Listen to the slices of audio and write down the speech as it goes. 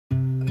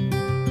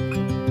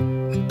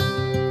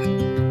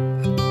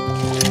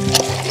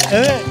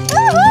Evet.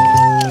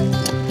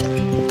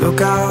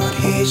 Look out,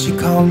 here she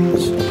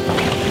comes.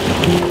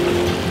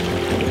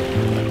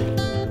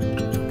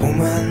 The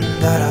woman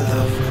that I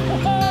love.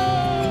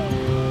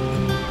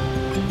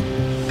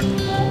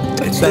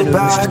 It's too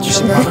bad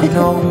you'll never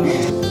know.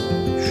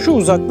 Şu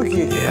uzaklık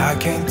iyi. Yeah, I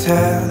can't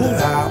tell her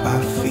how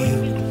I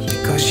feel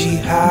because she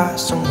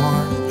has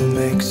someone who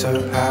makes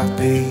her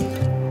happy.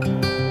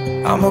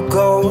 I'm a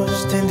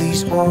ghost in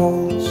these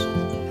walls,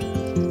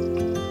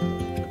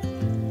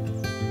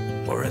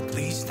 or at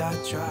least I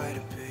try to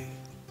be.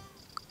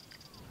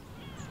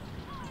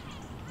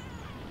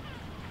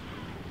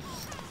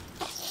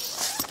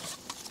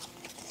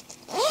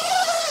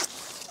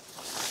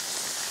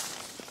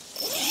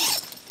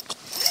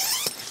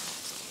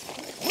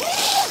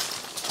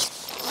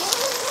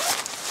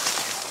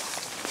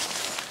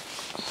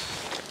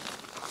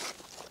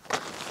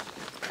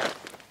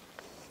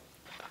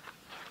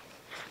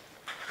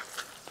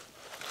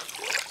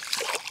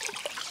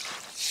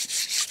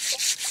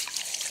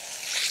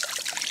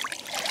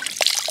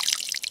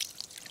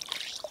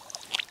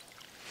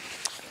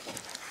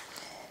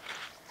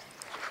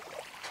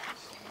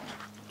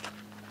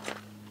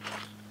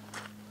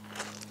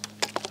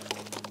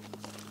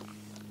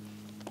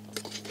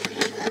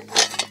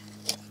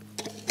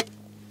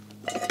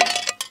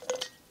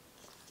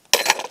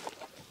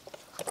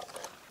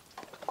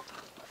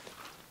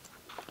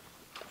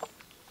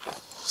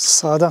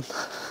 Sağdan.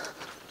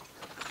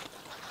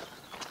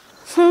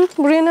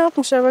 Buraya ne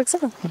yapmışlar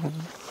baksana.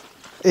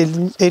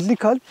 50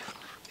 kalp,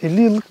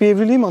 50 yıllık bir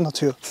evliliği mi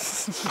anlatıyor?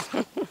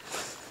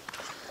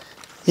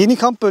 Yeni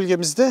kamp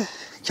bölgemizde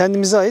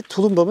kendimize ait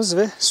tulumbamız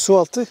ve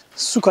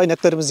su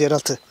kaynaklarımız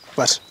yeraltı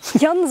var.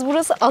 Yalnız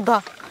burası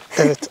ada.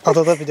 Evet,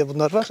 adada bir de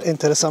bunlar var.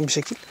 Enteresan bir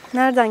şekil.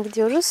 Nereden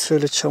gidiyoruz?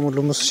 Şöyle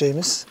çamurluğumuz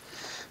şeyimiz.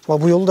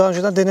 Ama bu yolu daha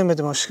önceden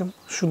denemedim aşkım.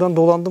 Şuradan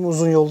dolandım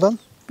uzun yoldan.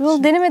 Bu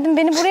yol denemedim,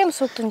 beni buraya mı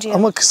soktun Cem?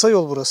 Ama kısa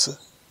yol burası.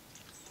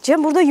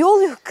 Cem burada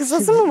yol yok,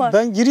 kısası mı var?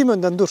 Ben gireyim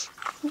önden, dur.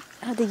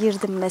 Hadi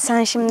girdim be,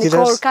 sen şimdi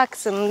Girersin.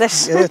 korkaksındır.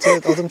 Evet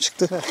adım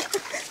çıktı.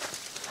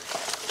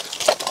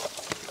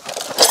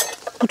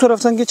 Bu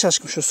taraftan geç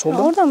aşkım, şu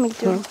soldan. Oradan mı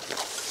gidiyorum?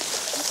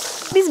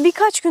 Biz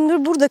birkaç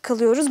gündür burada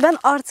kalıyoruz. Ben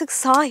artık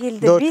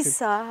sahilde bir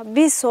sağ,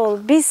 bir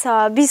sol, bir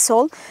sağ, bir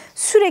sol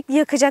sürekli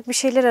yakacak bir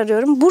şeyler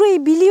arıyorum.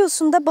 Burayı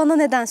biliyorsun da bana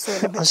neden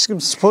söylemedin?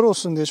 Aşkım spor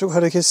olsun diye çok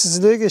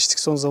hareketsizliğe geçtik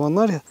son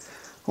zamanlar ya.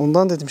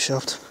 Ondan dedim şey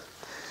yaptım.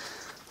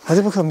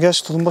 Hadi bakalım gel,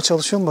 şu tulumba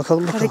çalışıyor mu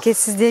bakalım.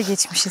 Hareketsizliğe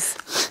geçmişiz.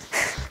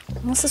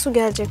 Nasıl su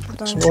gelecek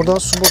buradan? Şimdi oradan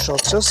su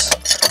boşaltacağız.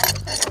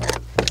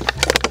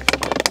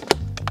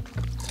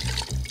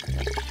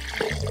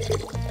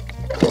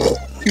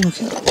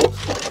 Bakayım.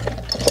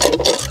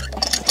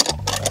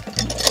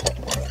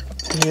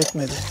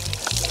 Yetmedi.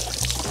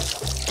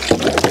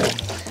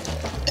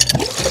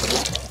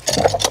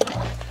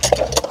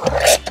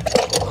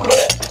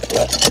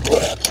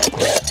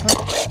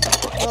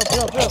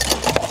 Yap.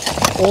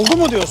 Oldu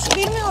mu diyorsun?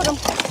 Bilmiyorum.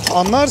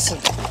 Anlarsın.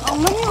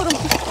 Anlamıyorum.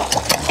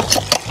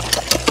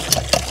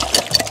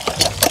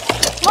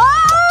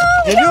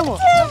 Geliyor mu?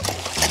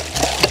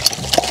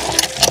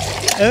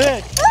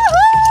 Evet.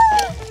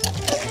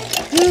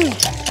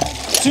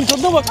 Suyun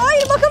tadına bak.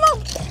 Hayır, bakamam.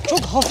 Çok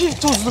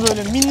hafif tuzlu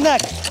böyle,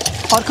 minnak.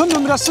 Arkanı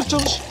dön, biraz sırt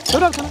çalış.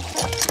 Dön arkana.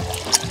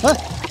 Heh,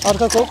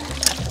 arka kol.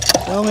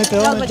 Devam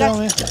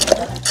et.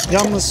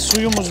 Yalnız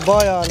suyumuz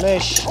bayağı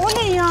leş. O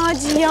ne ya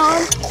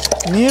Cihan?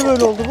 Niye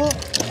böyle oldu bu?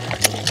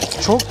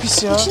 Çok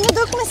pis ya. İçine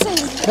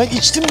dökmeseydin. Ben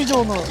içtim bir de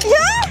onu.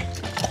 Ya!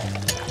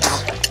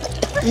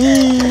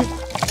 İyi.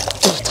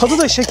 Tadı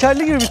da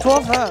şekerli gibi bir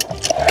tuhaf ha.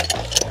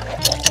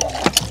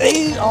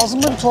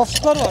 Ağzımda bir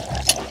tuhaflıklar var.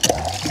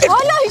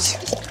 Hala iç.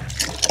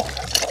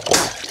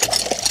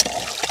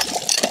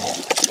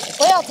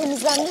 Bayağı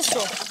temizlendi su.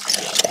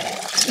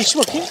 İç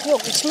bakayım.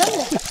 Yok, içmem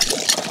de.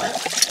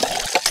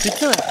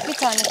 Bitti mi? Bir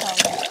tane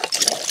kaldı.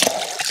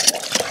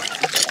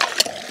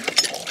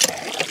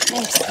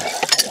 Neyse.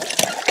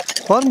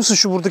 Var mısın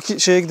şu buradaki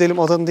şeye gidelim,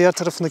 adanın diğer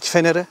tarafındaki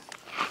Fener'e?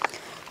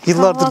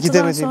 Yıllardır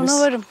gidemediğimiz.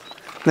 Sonra varım.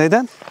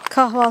 Neden?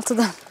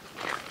 Kahvaltıdan.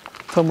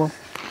 Tamam.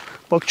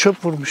 Bak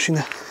çöp vurmuş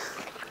yine.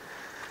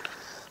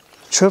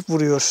 Çöp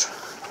vuruyor.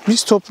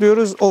 Biz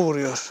topluyoruz, o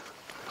vuruyor.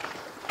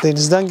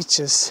 Denizden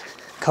gideceğiz.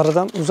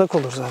 Karadan uzak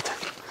olur zaten.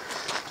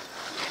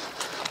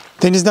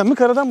 Denizden mi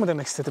karadan mı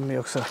demek istedim mi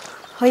yoksa?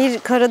 Hayır,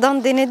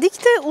 karadan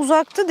denedik de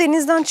uzakta,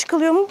 denizden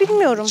çıkılıyor mu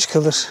bilmiyorum.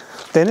 Çıkılır.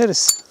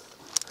 Deneriz.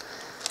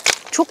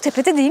 Çok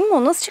tepede değil mi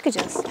o? Nasıl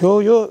çıkacağız?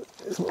 Yo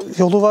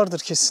yolu vardır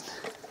kesin.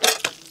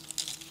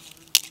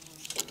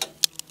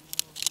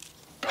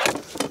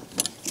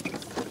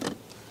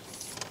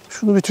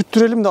 Şunu bir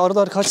tüttürelim de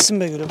arada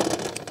kaçsın be gülüm.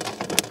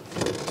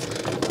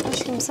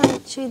 Aşkım sen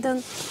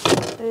şeyden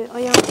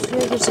ayağım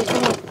suya girecek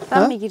ama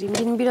ben mi gireyim?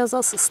 Benim biraz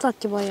az ıslak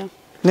gibi ayağım.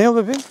 Ne o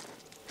bebeğim?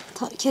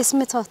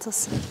 Kesme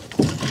tahtası.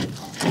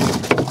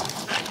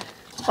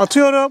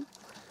 Atıyorum.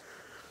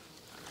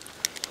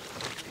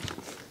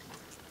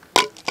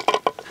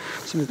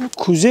 Şimdi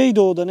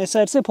kuzeydoğudan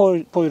eserse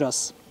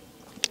Poyraz.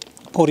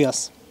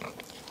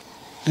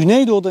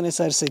 Güneydoğudan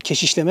eserse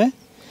keşişleme.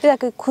 Bir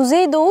dakika.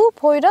 Kuzeydoğu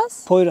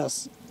Poyraz.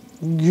 Poyraz.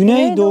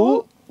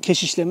 Güneydoğu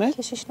keşişleme.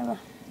 Keşişleme.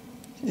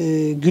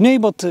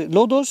 Güneybatı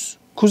Lodos,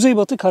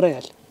 kuzeybatı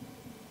Karayel.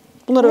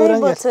 Bunları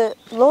öğren gel. Güneybatı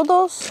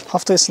Lodos.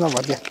 Haftaya sınav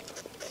var gel.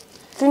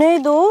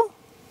 Güneydoğu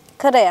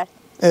Karayel.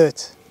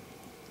 Evet.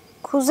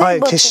 Kuzeybatı.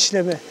 Hayır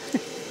keşişleme.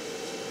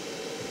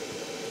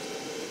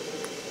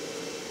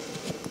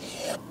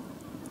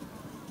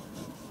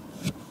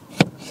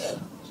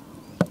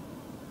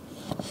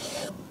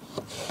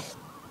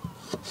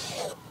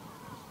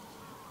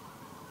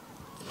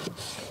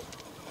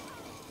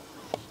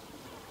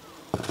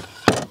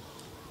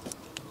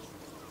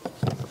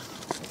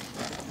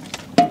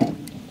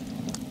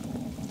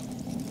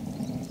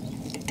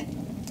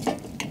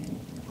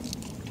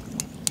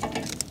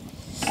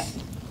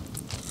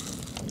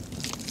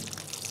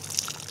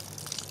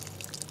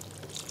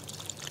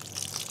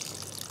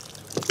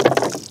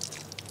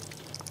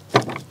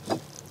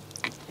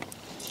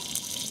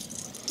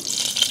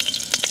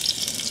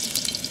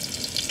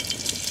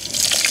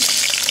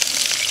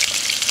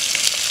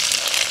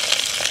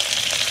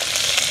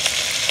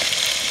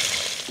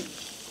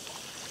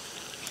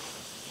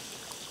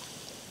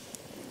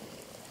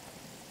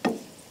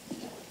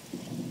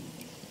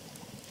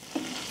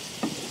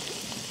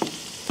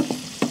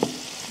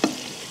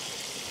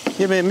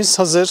 Yemeğimiz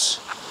hazır.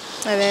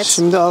 Evet.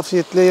 Şimdi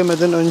afiyetle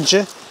yemeden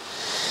önce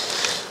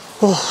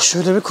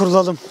şöyle bir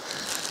kurulalım.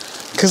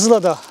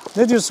 Kızılada.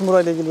 Ne diyorsun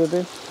burayla ilgili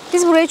bebeğim?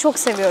 Biz burayı çok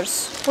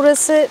seviyoruz.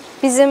 Burası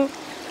bizim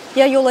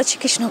ya yola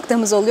çıkış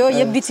noktamız oluyor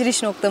ya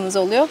bitiriş noktamız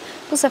oluyor.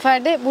 Bu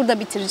sefer de burada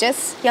bitireceğiz.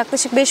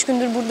 Yaklaşık 5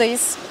 gündür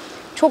buradayız.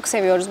 Çok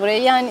seviyoruz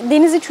burayı. Yani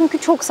denizi çünkü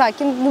çok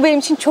sakin. Bu benim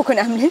için çok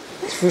önemli.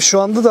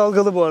 Şu anda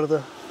dalgalı bu arada.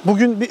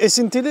 Bugün bir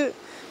esintili,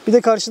 bir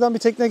de karşıdan bir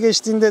tekne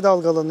geçtiğinde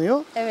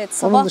dalgalanıyor. Evet.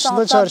 Onun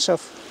dışında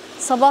çarşaf.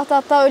 Sabah da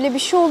hatta öyle bir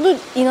şey oldu.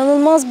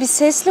 İnanılmaz bir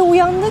sesle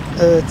uyandık.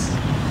 Evet.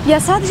 Ya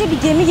sadece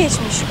bir gemi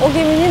geçmiş. O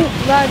geminin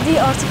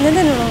verdiği artık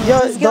neden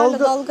öyle? Rüzgarla,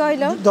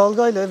 dalgayla.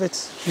 Dalgayla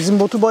evet. Bizim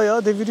botu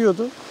bayağı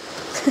deviriyordu.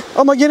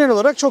 Ama genel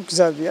olarak çok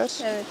güzel bir yer.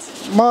 Evet.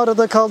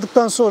 Mağarada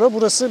kaldıktan sonra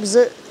burası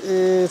bize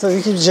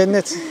tabii ki bir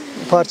cennet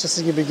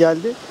parçası gibi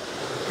geldi.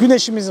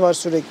 Güneşimiz var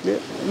sürekli.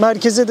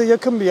 Merkeze de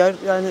yakın bir yer.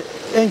 Yani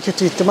en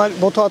kötü ihtimal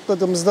bota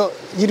atladığımızda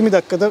 20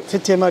 dakikada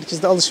Fethiye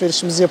merkezde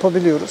alışverişimizi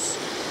yapabiliyoruz.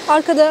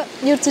 Arkada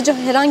yırtıcı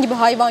herhangi bir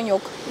hayvan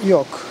yok.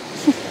 Yok.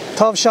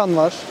 Tavşan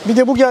var. Bir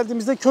de bu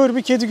geldiğimizde kör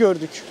bir kedi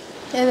gördük.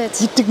 Evet.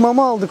 Gittik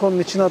mama aldık onun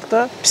için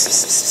hatta. Pis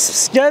pis pis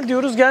pis. Gel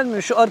diyoruz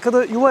gelmiyor. Şu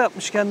arkada yuva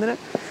yapmış kendine.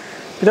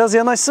 Biraz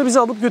yanaşsa bizi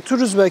alıp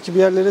götürürüz belki bir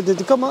yerlere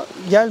dedik ama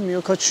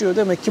gelmiyor, kaçıyor.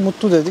 Demek ki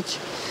mutlu dedik.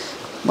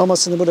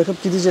 Mamasını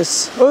bırakıp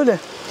gideceğiz. Öyle.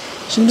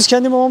 Şimdi biz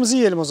kendi mamamızı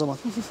yiyelim o zaman.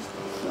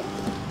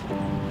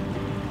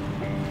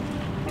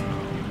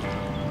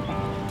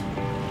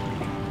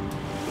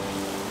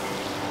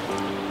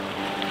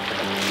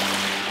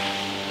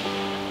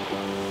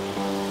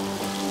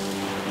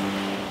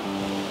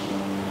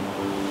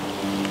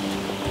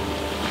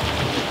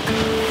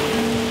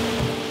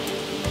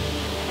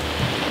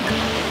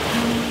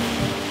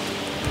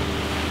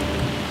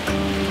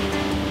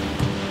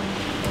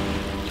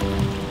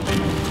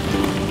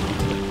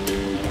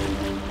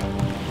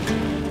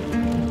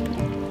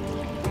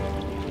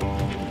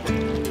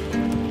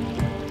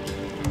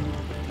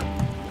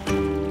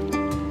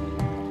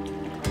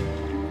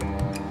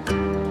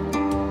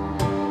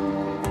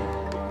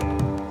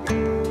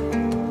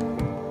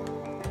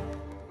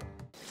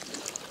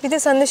 Bir de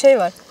sende şey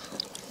var.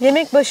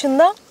 Yemek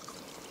başında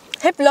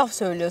hep laf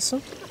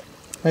söylüyorsun.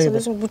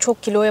 Söylüyorsun bu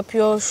çok kilo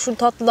yapıyor, şu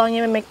tatlıdan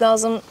yememek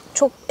lazım,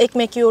 çok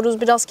ekmek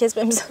yiyoruz, biraz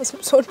kesmemiz lazım.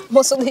 Sonra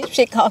masada hiçbir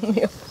şey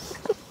kalmıyor.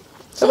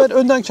 Ben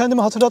önden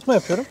kendime hatırlatma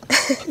yapıyorum.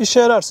 İşe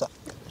yararsa.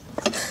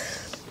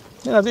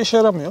 Genelde işe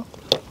yaramıyor.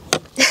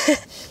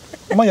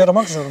 Ama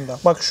yaramak zorunda.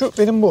 Bak şu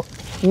benim bu.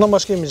 Bundan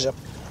başka yemeyeceğim.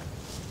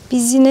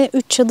 Biz yine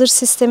 3 çadır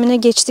sistemine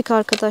geçtik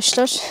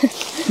arkadaşlar.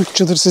 3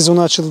 çadır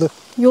sezonu açıldı.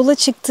 Yola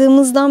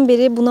çıktığımızdan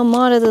beri buna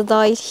mağarada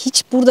dahil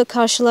hiç burada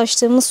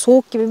karşılaştığımız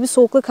soğuk gibi bir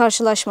soğukla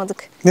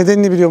karşılaşmadık.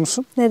 Nedenini biliyor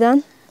musun?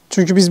 Neden?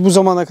 Çünkü biz bu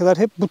zamana kadar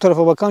hep bu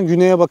tarafa bakan,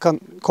 güneye bakan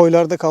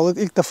koylarda kaldık.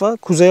 İlk defa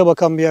kuzeye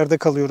bakan bir yerde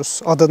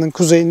kalıyoruz. Adanın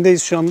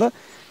kuzeyindeyiz şu anda.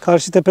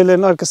 Karşı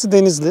tepelerin arkası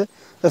Denizli.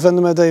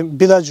 Efendime dayım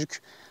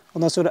Bilacük.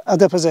 Ondan sonra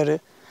Adapazarı.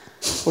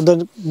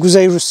 Oradan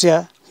Kuzey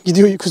Rusya.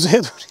 Gidiyor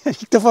kuzeye doğru. Yani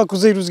ilk defa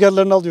kuzey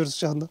rüzgarlarını alıyoruz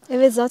şu anda.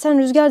 Evet zaten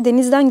rüzgar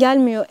denizden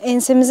gelmiyor.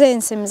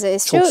 Ensemize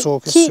esiyor. Çok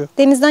soğuk Ki esiyor.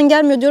 denizden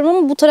gelmiyor diyorum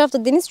ama bu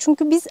tarafta deniz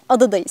çünkü biz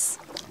adadayız.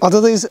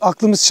 Adadayız.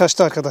 Aklımız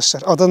şaştı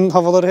arkadaşlar. Adanın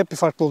havaları hep bir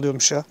farklı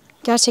oluyormuş ya.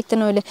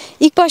 Gerçekten öyle.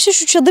 İlk başta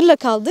şu çadırla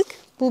kaldık.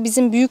 Bu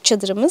bizim büyük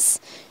çadırımız.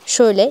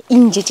 Şöyle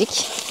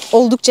incecik.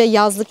 Oldukça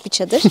yazlık bir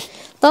çadır.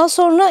 Daha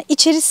sonra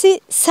içerisi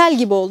sel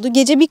gibi oldu.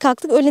 Gece bir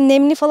kalktık öyle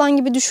nemli falan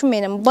gibi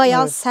düşünmeyin ama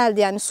bayağı seldi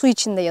yani su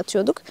içinde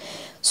yatıyorduk.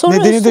 Sonra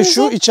nedeni de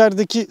şu,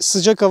 içerideki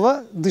sıcak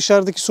hava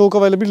dışarıdaki soğuk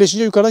havayla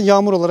birleşince yukarıdan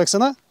yağmur olarak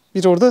sana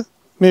bir orada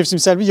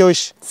mevsimsel bir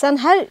yağış. Sen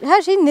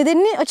her şeyin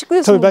nedenini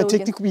açıklıyorsun. Tabii ben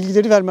teknik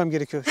bilgileri vermem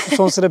gerekiyor. Şu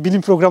son sıra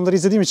bilim programları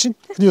izlediğim için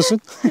biliyorsun.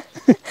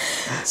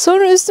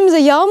 Sonra üstümüze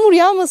yağmur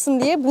yağmasın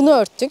diye bunu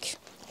örttük.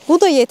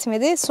 Bu da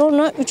yetmedi.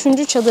 Sonra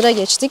 3. çadıra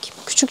geçtik.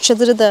 Küçük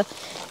çadırı da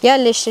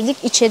yerleştirdik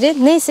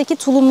içeri. Neyse ki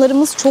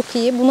tulumlarımız çok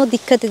iyi. Buna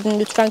dikkat edin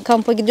lütfen.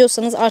 Kampa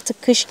gidiyorsanız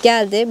artık kış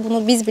geldi.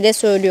 Bunu biz bile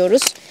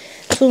söylüyoruz.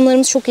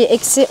 Tulumlarımız çok iyi.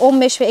 Eksi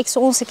 15 ve eksi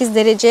 18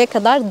 dereceye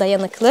kadar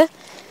dayanıklı.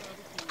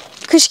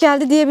 Kış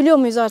geldi diyebiliyor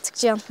muyuz artık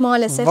Cihan?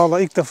 Maalesef.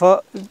 Vallahi ilk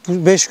defa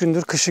 5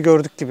 gündür kışı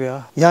gördük gibi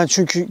ya. Yani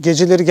çünkü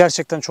geceleri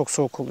gerçekten çok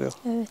soğuk oluyor.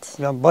 Evet.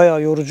 Yani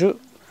bayağı yorucu.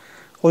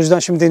 O yüzden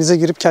şimdi denize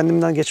girip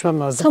kendimden geçmem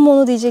lazım. Tam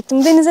onu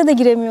diyecektim. Denize de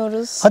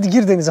giremiyoruz. Hadi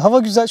gir denize. Hava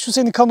güzel. Şu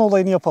senin kano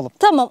olayını yapalım.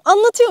 Tamam.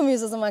 Anlatıyor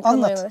muyuz o zaman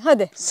kanoyu? Anlat.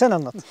 Hadi. Sen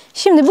anlat.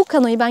 Şimdi bu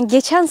kanoyu ben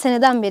geçen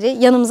seneden beri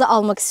yanımıza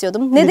almak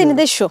istiyordum. Nedeni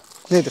de şu.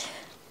 Nedir?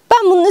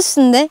 Ben bunun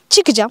üstünde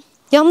çıkacağım.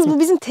 Yalnız bu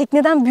bizim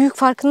tekneden büyük,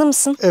 farkında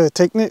mısın? Evet,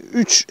 tekne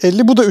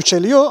 3.50, bu da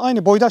 3.50. Yo,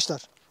 aynı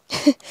boydaşlar.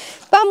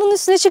 Ben bunun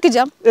üstüne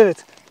çıkacağım. Evet.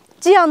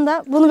 Cihan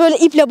da bunu böyle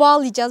iple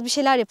bağlayacağız, bir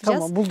şeyler yapacağız.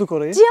 Tamam, bulduk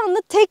orayı. Cihan da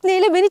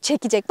tekneyle beni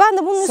çekecek. Ben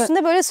de bunun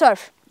üstünde böyle sörf.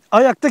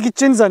 Ayakta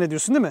gideceğini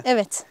zannediyorsun değil mi?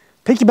 Evet.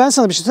 Peki ben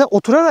sana bir şey söyleyeyim.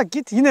 Oturarak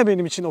git, yine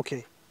benim için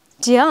okey.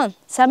 Cihan,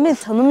 sen beni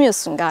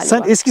tanımıyorsun galiba.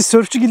 Sen eski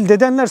sörfçü gibi,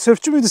 dedenler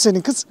sörfçü müydü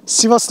senin kız?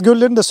 Sivas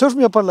göllerinde sörf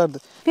mü yaparlardı?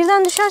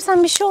 Birden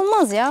düşersen bir şey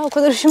olmaz ya, o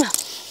kadar üşümem.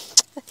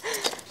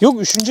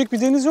 Yok, üşünecek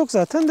bir deniz yok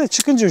zaten de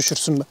çıkınca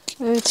üşürsün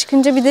ben. Böyle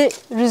çıkınca bir de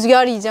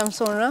rüzgar yiyeceğim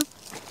sonra.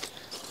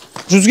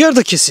 Rüzgar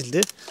da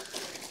kesildi.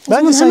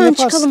 Bence sen hemen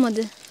yaparsın. çıkalım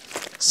hadi.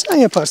 Sen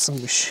yaparsın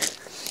bu işi.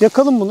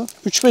 Yakalım bunu.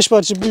 3-5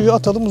 parça büyüğü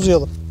atalım,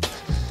 uzayalım.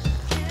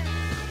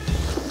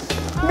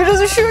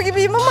 Biraz üşüyor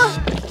gibiyim ama.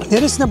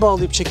 Neresine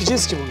bağlayıp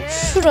çekeceğiz ki bunu?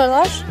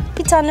 Şuralar.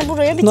 Bir tane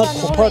buraya, bir Bunlar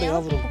tane kopar oraya.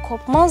 yavrum. Bu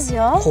kopmaz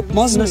ya.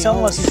 Kopmaz mı?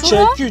 Sen varsın.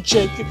 Şura.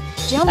 Çek.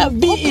 Cihan, Ha,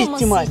 bu bir kopmaması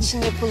ihtimal.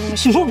 için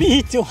yapılmış. Bu bir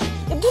ihtimal.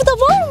 Burada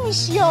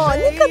varmış ya.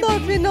 Ne kadar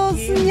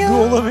fenasın ya. Bu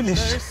olabilir.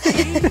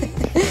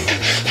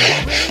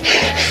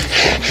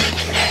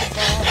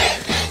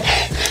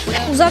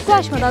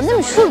 Uzaklaşmadan değil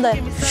mi? Şurada.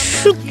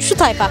 Şu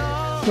tayfa.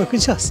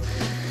 Bakacağız.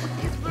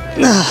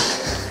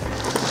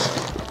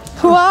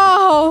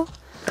 Wow.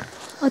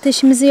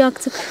 Ateşimizi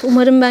yaktık.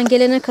 Umarım ben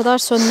gelene kadar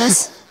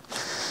sönmez.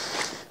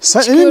 Sen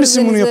Çıkıyoruz emin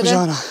misin bunu denizlere.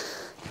 yapacağına?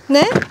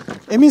 Ne?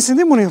 Eminsin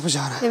değil mi bunu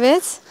yapacağına?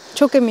 Evet.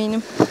 Çok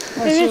eminim.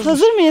 şey Evet, olmuş.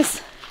 hazır mıyız?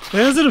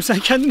 Ben hazırım, sen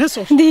kendine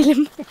sor.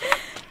 Değilim.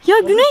 Ya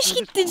güneş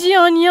gitti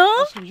Cihan ya.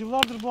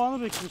 Yıllardır bu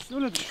anı bekliyorsun,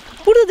 öyle düşün.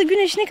 Burada da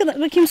güneş ne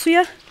kadar, bakayım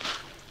suya.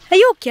 Ha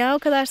yok ya, o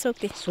kadar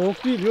soğuk değil.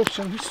 Soğuk değil, yok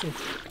canım, hiç soğuk.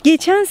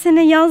 Geçen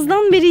sene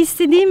yazdan beri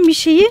istediğim bir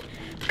şeyi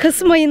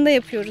Kasım ayında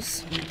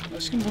yapıyoruz.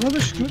 Aşkım buna da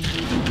şükür.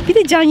 Bir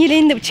de can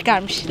yeleğini de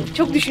çıkarmış.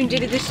 Çok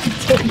düşüncelidir.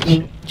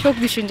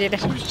 Çok düşünceli.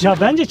 Ya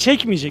bence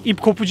çekmeyecek,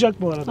 ip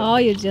kopacak bu arada.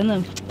 Hayır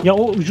canım. Ya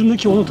o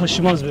ucundaki onu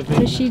taşımaz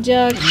bebeğim.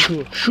 Taşıyacak.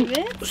 Şu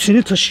Evet.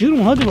 seni taşır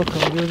mı? Hadi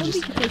bakalım,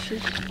 göreceğiz. Tabii ki taşır.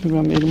 Dur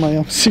ben elim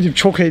ayağımı sileyim,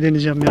 çok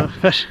eğleneceğim ya.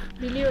 Ver.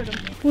 Biliyorum.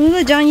 Bunu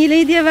da can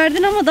yeleği diye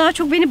verdin ama daha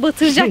çok beni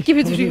batıracak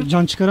gibi duruyor.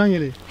 Can çıkaran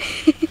yeleği.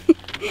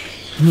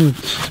 Evet,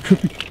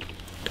 köpük.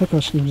 Tak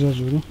aşkım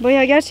güzelce onu.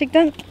 Baya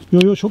gerçekten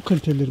Yo çok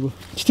kalitelidir bu.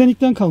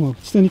 Titanik'ten kalma.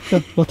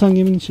 Titanik'ten. Batan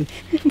geminin içi.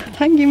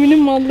 batan geminin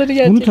malları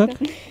gerçekten. Bunu tak.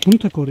 Bunu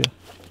tak oraya.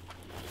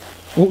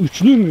 O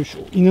üçlüymüş.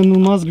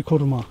 İnanılmaz bir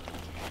koruma.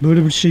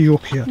 Böyle bir şey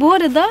yok ya. Bu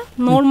arada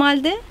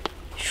normalde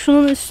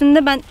şunun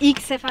üstünde ben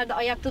ilk seferde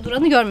ayakta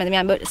duranı görmedim.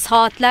 Yani böyle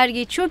saatler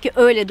geçiyor ki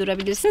öyle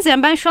durabilirsiniz.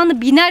 Yani ben şu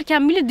anda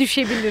binerken bile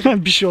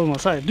düşebilirim. Bir şey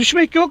olmaz. Hayır.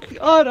 Düşmek yok.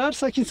 Ağır ağır,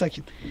 sakin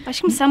sakin.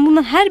 Aşkım sen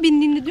bundan her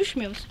bindiğinde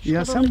düşmüyor musun?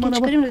 Ya Şu sen bana bak.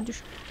 çıkarayım da düş.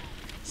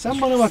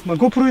 Sen bana bakma.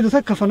 GoPro'yu da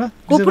tak kafana.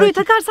 Bize GoPro'yu belki-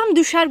 takarsam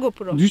düşer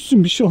GoPro.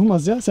 Düşsün, bir şey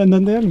olmaz ya.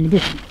 Senden değer mi? Dur.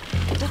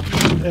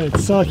 Evet,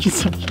 sakin.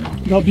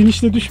 Ya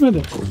binişte düşme de.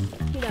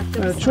 Bir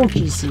dakika. Evet, çok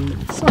iyisin.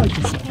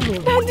 Sakin.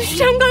 Doğru. Ben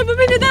düşeceğim galiba.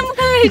 Ben neden bu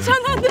kadar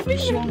heyecanlandım Bir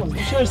şey bilmiyorum. olmaz.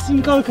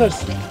 Düşersin,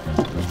 kalkarsın.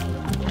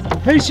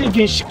 Her şey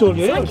gençlikte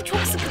oluyor ya. Sanki çok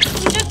sıkı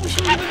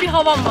tutacakmışım gibi bir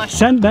havam var.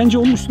 Sen bence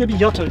onun üstüne bir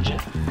yat önce.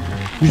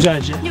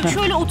 Güzelce. Yok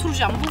şöyle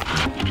oturacağım.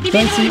 Bir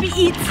Ben beni seni- böyle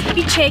bir it,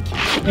 bir çek.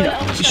 Bir Böyle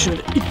dakika, bir alışalım.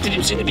 şöyle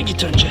ittireyim seni, bir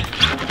git önce.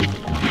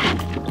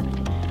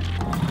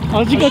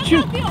 Azıcık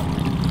açıyor.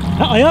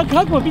 Ha, ayağa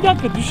kalkma, bir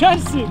dakika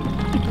düşersin.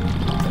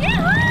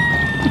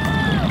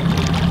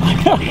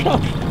 Ayağa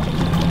kalk.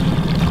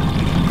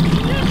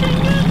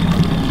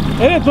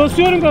 Evet,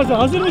 basıyorum gaza.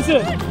 Hazır mısın?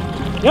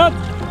 Yat.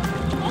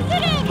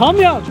 Hazırım.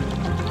 Tam yat.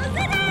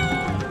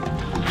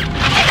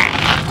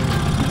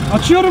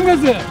 Açıyorum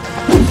gazı.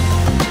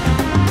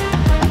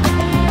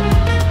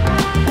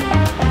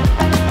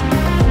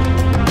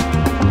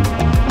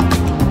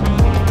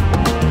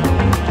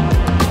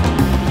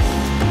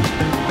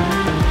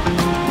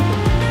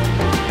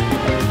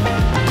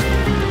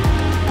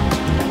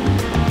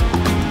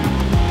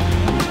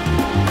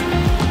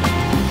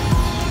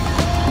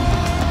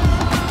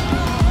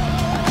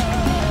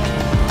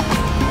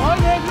 Vay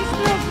be,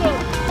 düşmüyorsun.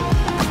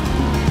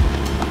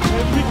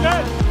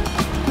 Tebrikler.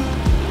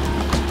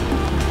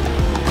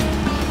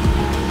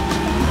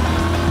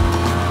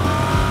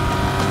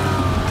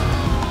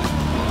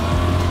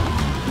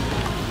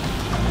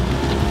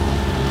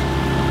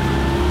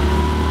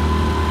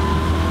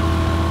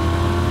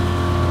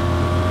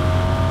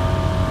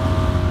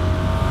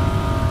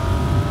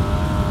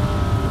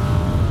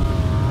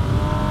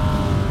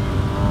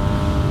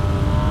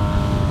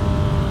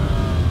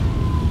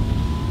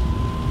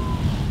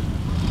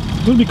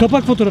 Dur bir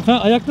kapak fotoğraf. Ha,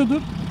 ayakta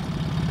dur.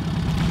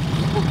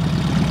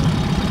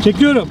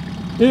 Çekiyorum.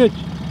 3,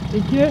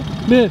 2,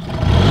 1.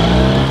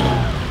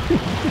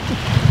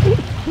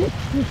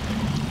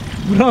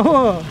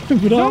 Bravo.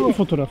 Bravo bir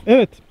fotoğraf.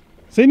 Evet.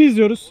 Seni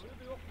izliyoruz.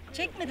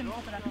 Çekmedim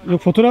fotoğrafı.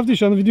 Yok fotoğraf değil,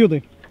 şu anda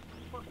videodayım.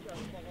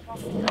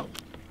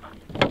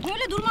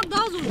 Böyle durmak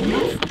daha zor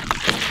biliyor musun?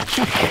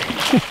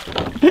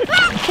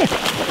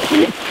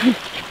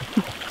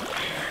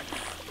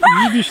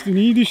 İyi düştün,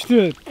 iyi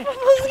düştün.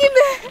 Buz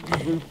gibi.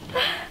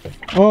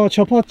 Aa,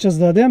 çapa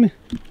atacağız daha değil mi?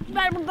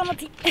 Ver buradan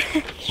atayım.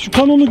 Şu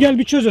kanonu gel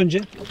bir çöz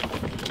önce.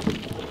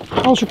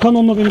 Al şu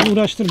kanonla beni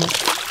uğraştırma.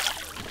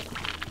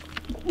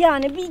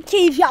 Yani bir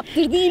keyif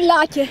yaptırdı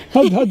illaki.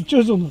 Hadi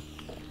çöz onu.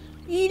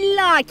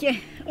 İllaki.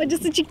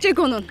 Acısı çıkacak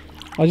onun.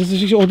 Acısı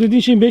çıkacak. O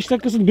dediğin şeyin 5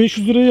 dakikasını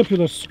 500 liraya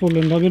yapıyorlar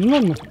sporlarında, haberin var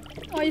mı?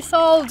 Ay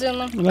sağ ol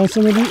canım. Ben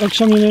sana bir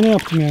akşam yemeğine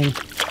yaptım yani.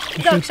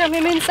 Bir de akşam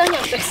yemeğini sen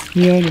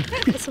yapacaksın. Yani.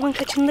 Kasım'ın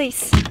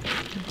kaçındayız?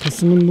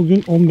 Kasım'ın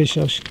bugün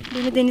 15'i aşkım.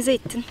 Beni denize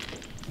ittin.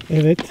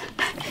 Evet.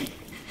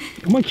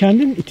 Ama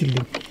kendin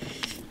itildin.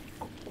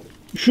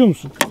 Üşüyor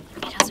musun?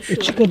 Biraz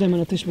üşüyorum. Çık hadi hemen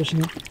ateş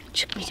başına.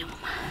 Çıkmayacağım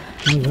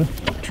ama. Neden?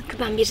 Çünkü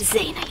ben bir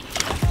Zeyna'yım.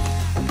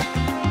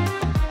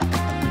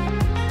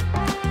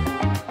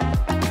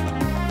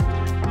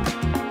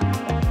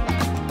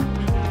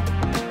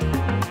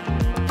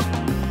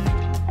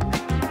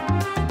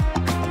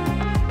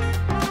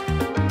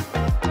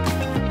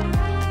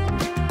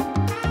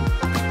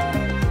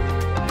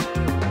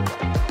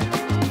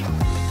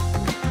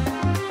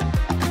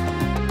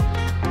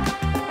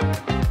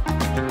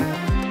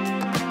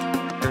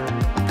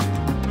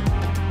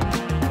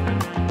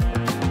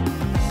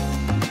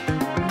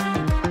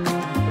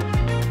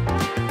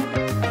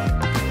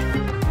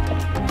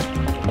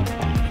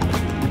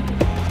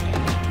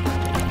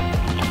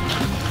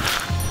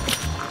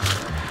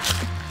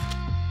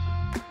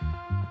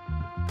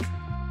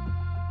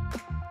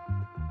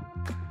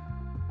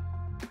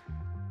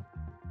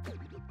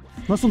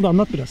 Nasıl da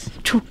anlat biraz.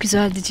 Çok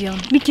güzeldi Cihan.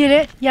 Bir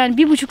kere yani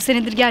 1,5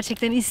 senedir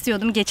gerçekten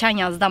istiyordum geçen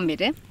yazdan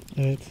beri.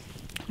 Evet.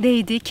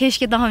 Değdi.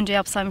 Keşke daha önce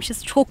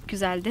yapsaymışız. Çok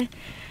güzeldi.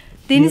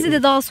 Denizi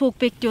de daha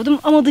soğuk bekliyordum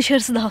ama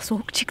dışarısı daha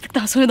soğuk.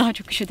 Çıktıktan sonra daha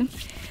çok üşüdüm.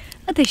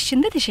 Ateş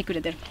için de teşekkür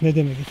ederim. Ne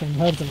demek efendim,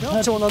 her zaman. Ne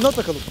yapacağım onu anlat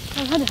bakalım.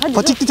 Hadi.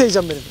 Patikli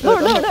teyzem benim.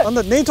 Dur, dur.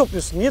 Anlat. Neyi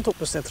topluyorsun? Niye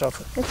topluyorsun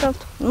etrafı?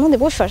 Hadi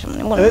boş ver şimdi.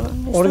 Evet.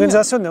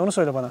 Organizasyon ne? Onu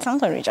söyle bana. Sen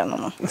söyleyeceksin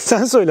ama.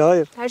 Sen söyle,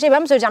 hayır. Her şeyi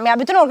ben mi söyleyeceğim ya?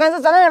 Bütün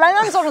organizasyonlar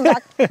benden mi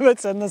sorulacak?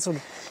 Evet, senden sonra.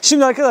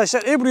 Şimdi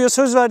arkadaşlar, Ebru'ya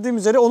söz verdiğim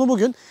üzere onu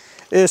bugün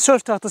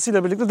sörf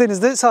tahtasıyla birlikte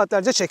denizde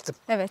saatlerce çektim.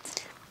 Evet.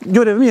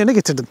 Görevimi yerine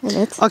getirdim.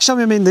 Evet. Akşam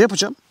yemeğini de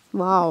yapacağım.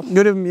 Wow.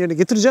 Görevimi yerine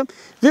getireceğim.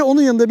 Ve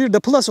onun yanında bir de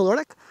plus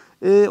olarak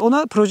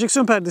ona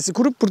projeksiyon perdesi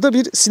kurup burada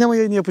bir sinema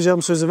yayını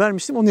yapacağım sözü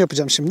vermiştim. Onu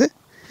yapacağım şimdi.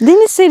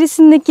 Deniz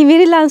serisindeki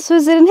verilen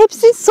sözlerin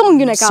hepsi son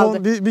güne kaldı.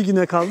 Son bir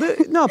güne kaldı.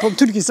 Ne yapalım?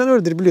 Türk insan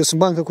öyledir biliyorsun.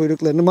 Banka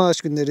kuyruklarını,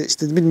 maaş günleri,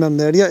 işte bilmem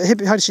neler. Ya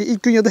hep her şeyi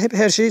ilk gün ya da hep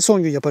her şeyi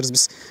son gün yaparız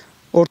biz.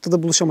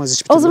 Ortada buluşamaz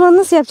hiçbir türlü. O zaman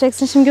nasıl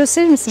yapacaksın? Şimdi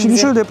gösterir misin Şimdi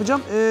bize? şöyle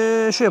yapacağım.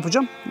 Şu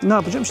yapacağım. Ne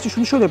yapacağım? İşte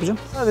şunu şöyle yapacağım.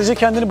 Sadece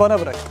kendini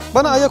bana bırak.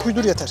 Bana ayak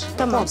uydur yeter.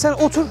 Tamam. Sen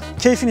otur,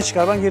 keyfini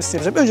çıkar. Ben gerisini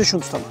yapacağım. Önce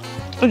şunu tut ama.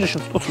 Önce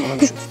şunu tut. Oturma, ben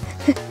şunu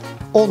tut.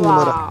 10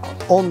 numara.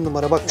 10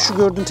 numara. Bak şu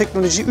gördüğün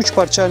teknolojiyi 3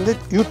 parça halinde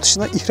yurt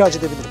dışına ihraç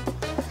edebilirim.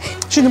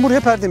 Şimdi buraya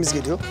perdemiz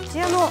geliyor.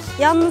 Cihan o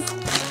yalnız...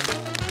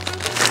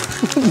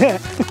 Ne?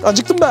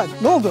 Acıktım ben.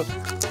 Ne oldu?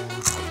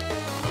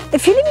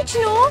 film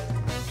için o.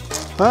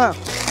 Ha.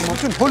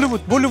 Bakın Hollywood,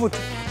 Bollywood.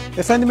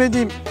 Efendime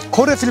diyeyim,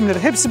 Kore filmleri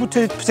hepsi bu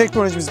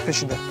teknolojimizin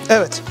peşinde.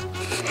 Evet.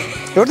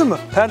 Gördün mü?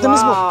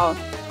 Perdemiz bu.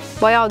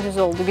 Bayağı düz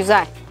oldu.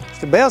 Güzel.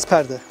 İşte beyaz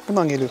perde.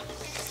 Bundan geliyor.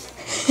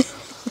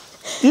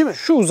 İyi mi?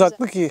 Şu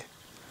uzaklık iyi.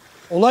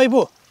 Olay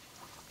bu.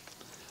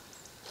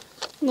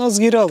 Bunu az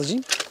geri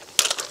alacağım.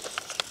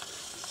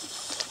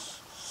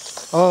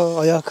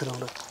 Ayağı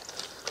kırıldı.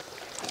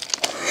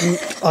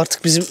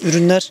 Artık bizim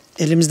ürünler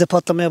elimizde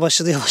patlamaya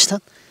başladı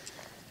yavaştan.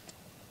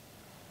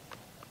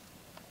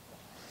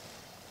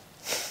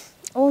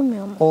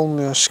 Olmuyor mu?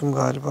 Olmuyor aşkım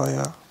galiba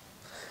ya.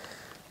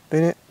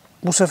 Beni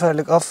bu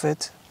seferlik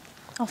affet.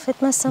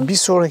 Affetmezsem. Bir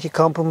sonraki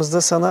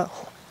kampımızda sana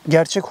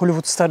gerçek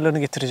Hollywood starlarını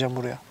getireceğim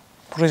buraya.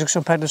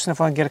 Projeksiyon perdesine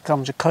falan gerek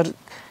kalmayacak.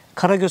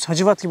 Karagöz,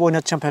 Hacivat gibi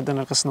oynatacağım perdenin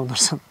arkasında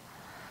onları sana.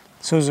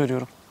 Söz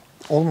veriyorum.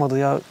 Olmadı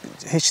ya.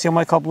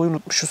 HDMI kabloyu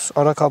unutmuşuz.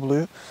 Ara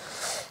kabloyu.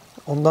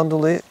 Ondan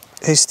dolayı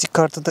SD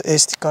kartı da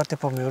SD kart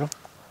yapamıyorum.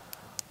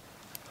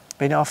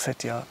 Beni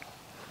affet ya.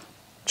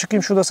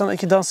 Çıkayım şurada sana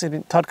 2 dans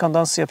yapayım. Tarkan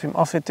dansı yapayım.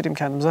 Affettireyim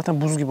kendimi.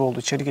 Zaten buz gibi oldu.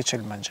 İçeri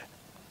geçelim bence.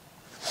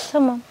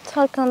 Tamam.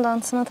 Tarkan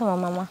dansına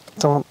tamam ama.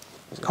 Tamam.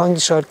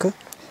 Hangi şarkı?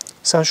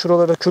 Sen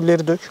şuralara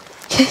külleri dök.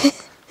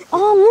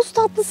 Muz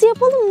tatlısı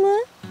yapalım mı?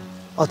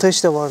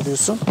 Ateş de var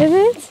diyorsun.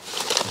 Evet.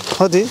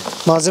 Hadi.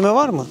 Malzeme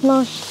var mı?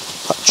 Var.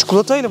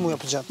 Çikolatayla mı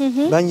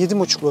yapacaksın? Ben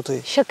yedim o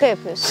çikolatayı. Şaka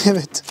yapıyorsun.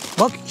 Evet.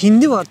 Bak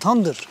hindi var,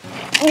 tandır.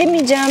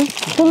 Yemeyeceğim.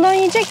 Bundan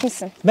yiyecek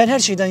misin? Ben her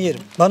şeyden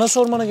yerim. Bana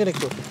sormana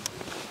gerek yok.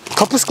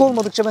 Kapuska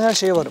olmadıkça ben her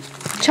şeye varım.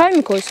 Çay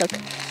mı koysak?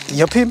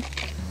 Yapayım.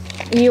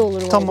 İyi olur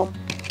vallahi. Tamam.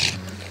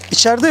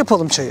 İçeride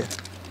yapalım çayı.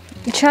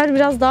 İçer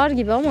biraz dar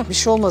gibi ama. Bir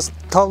şey olmaz.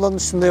 Tavlanın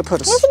üstünde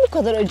yaparız. Nasıl bu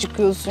kadar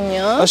acıkıyorsun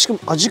ya? Aşkım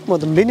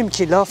acıkmadım.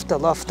 Benimki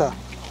lafta.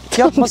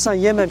 Yapmasan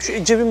yemem.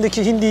 Şu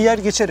cebimdeki hindiyi yer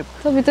geçerim.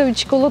 Tabii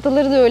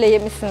çikolataları da öyle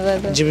yemişsin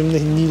zaten. Cebimde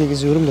hindiyle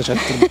geziyorum da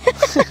çaktırma.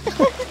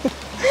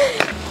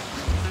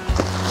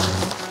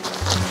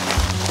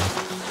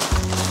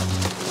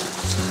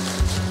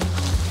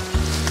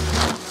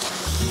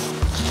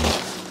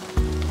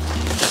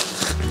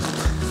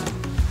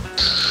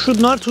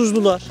 Şunlar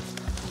tuzlular.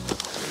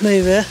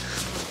 Meyve.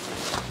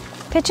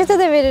 Peçete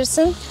de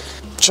verirsin.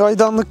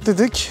 Çaydanlık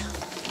dedik.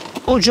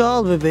 Ocağı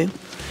al bebeğim.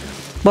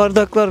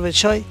 Bardaklar ve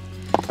çay.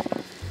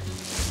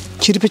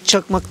 Kirpit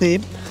çakmak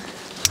neyim?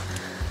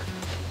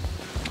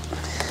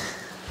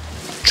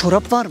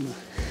 Çorap var mı?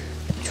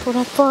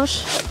 Çorap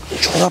var.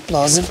 Çorap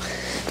lazım.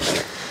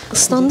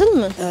 Islandın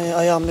mı?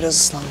 Ayağım biraz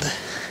ıslandı.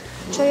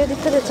 Çaya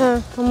dikkat et ha.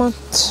 Aman.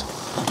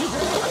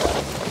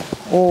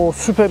 Oo,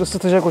 süper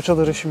ısıtacak o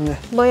çadırı şimdi.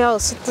 Bayağı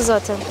ısıttı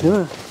zaten. Değil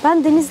mi?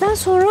 Ben denizden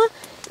sonra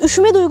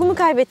üşüme duygumu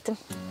kaybettim.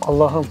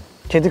 Allah'ım.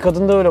 Kedi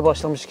kadın da öyle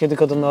başlamış, kedi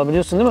kadınlığa,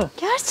 biliyorsun değil mi?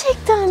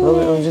 Gerçekten mi?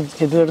 Tabii önce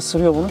kediler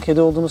ısırıyor bunu.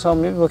 Kedi olduğunu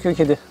sanmıyor. Bir bakıyor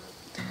kedi.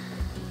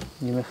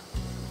 Gibi.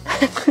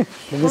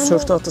 Bugün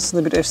sörf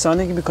tahtasında bir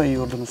efsane gibi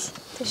kayıyordunuz.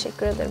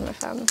 Teşekkür ederim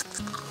efendim.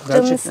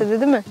 Gerçekten. Canın istedi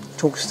değil mi?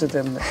 Çok istedi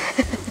hem de.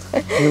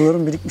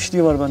 Yılların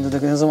birikmişliği var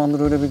bende de. Ne zamandır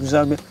öyle bir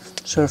güzel bir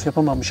sörf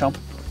yapamamışım.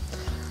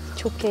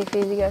 Çok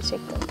keyifliydi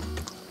gerçekten.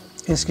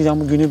 Eskiden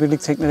bu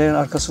günübirlik teknelerin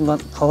arkasından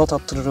halat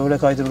attırır, öyle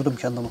kaydırırdım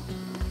kendimi.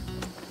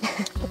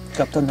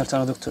 Kaptanlar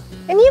tanıdıktı.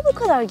 Niye bu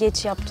kadar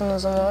geç yaptın o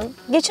zaman?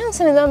 Geçen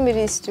seneden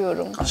beri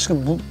istiyorum.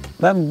 Aşkım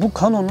ben bu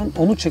kanonun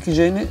onu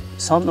çekeceğini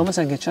sanmıyorum ama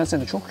sen geçen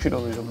sene çok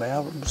kiloluydun be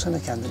ya. Bu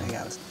sene kendine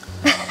geldin.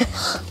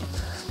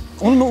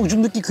 Onun o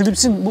ucundaki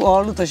klipsin bu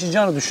ağırlığı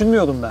taşıyacağını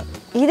düşünmüyordum ben.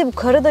 İyi de bu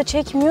karı da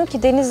çekmiyor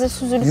ki, denizde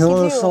süzülüp gidiyor.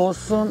 Olursa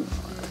olsun.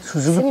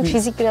 Senin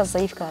fizik biraz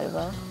zayıf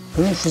galiba.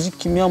 Benim fizik,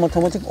 kimya,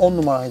 matematik 10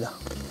 numaraydı.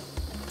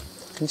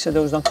 Lisede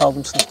o yüzden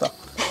kaldım sınıfta.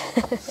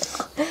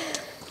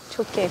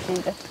 Çok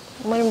keyifliydi.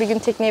 Umarım bir gün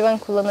tekneyi ben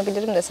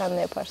kullanabilirim de sen de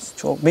yaparsın.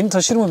 Çok. Beni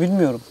taşır mı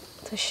bilmiyorum.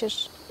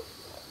 Taşır.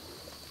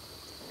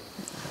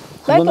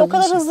 Belki o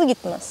kadar hızlı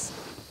gitmez.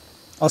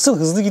 Asıl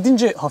hızlı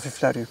gidince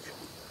hafifler yük.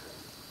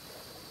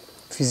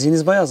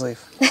 Fiziğiniz bayağı zayıf.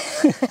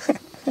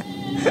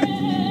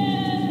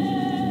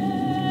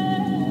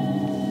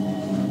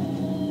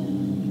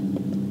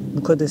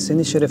 Bu kadeh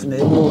senin şerefine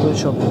evli olduğu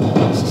çalıyor.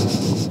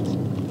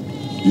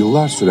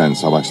 Yıllar süren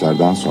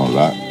savaşlardan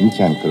sonra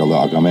Miken kralı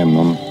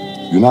Agamemnon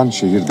Yunan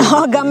şehir devletleri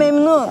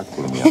Agamemnon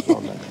kurmaya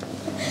zorladı.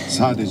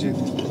 Sadece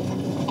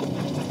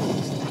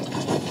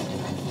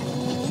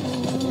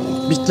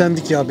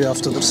Bitlendik ya bir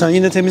haftadır. Sen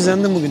yine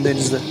temizlendin bugün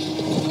denizde.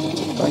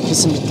 Ben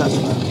kesin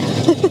bitlendim.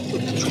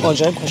 Çok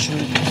acayip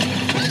kaşınıyor.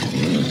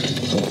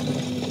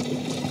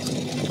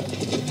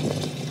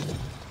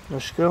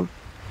 Aşkım.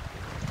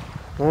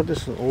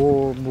 Neredesin?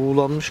 Oo,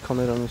 buğulanmış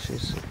kameranın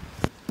şeysi.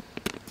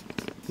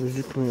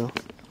 Gözükmüyor.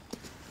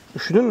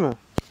 Üşüdün mü?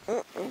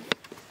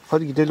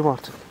 Hadi gidelim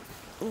artık.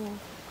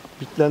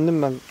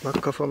 Bitlendim ben.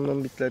 Bak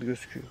kafamdan bitler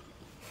gözüküyor.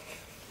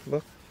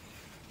 Bak.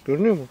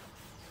 Görünüyor mu?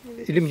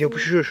 Elim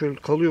yapışıyor şöyle,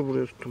 kalıyor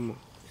buraya tuttum mu?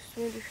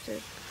 Üstüne düştü.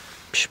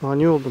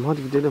 Pişmaniye oldum.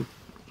 Hadi gidelim.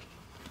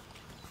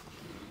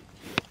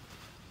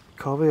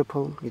 Kahve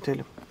yapalım.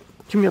 Gidelim.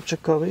 Kim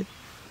yapacak kahveyi?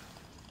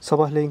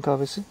 Sabahleyin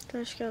kahvesi.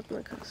 Taş kağıt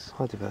makas.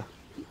 Hadi be.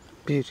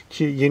 1,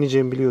 2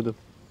 yeneceğimi biliyordum.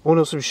 O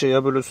nasıl bir şey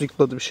ya? Böyle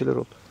zıpladı bir şeyler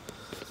oldu.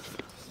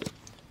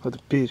 Hadi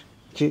 1,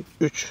 2,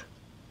 3.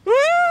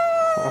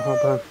 Aha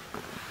ben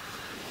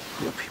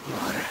yapayım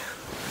bari.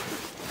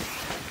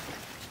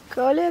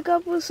 Kale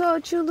kapısı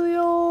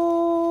açılıyor.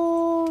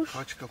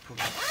 Kaç kapı?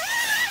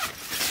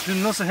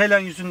 Dün nasıl Helen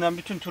yüzünden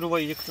bütün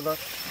Truva'yı yıktılar.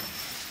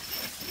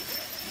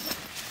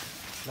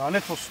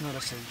 Lanet olsun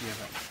öyle sevgiye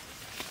ben.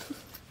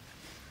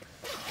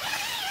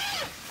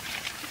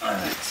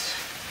 Evet.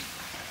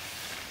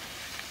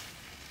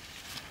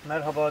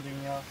 Merhaba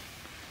dünya.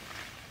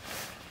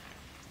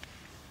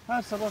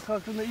 Her sabah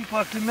kalktığında ilk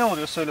vaktin ne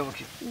oluyor söyle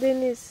bakayım.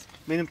 Deniz.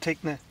 Benim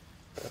tekne.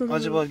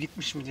 Acaba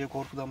gitmiş mi diye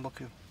korkudan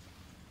bakıyorum.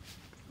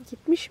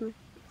 Gitmiş mi?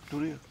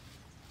 Duruyor.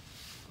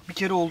 Bir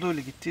kere oldu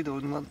öyle gittiydi,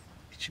 ondan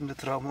içimde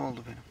travma oldu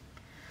benim.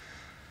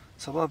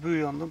 Sabah bir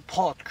uyandım,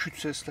 pat küt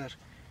sesler.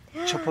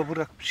 Çapa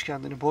bırakmış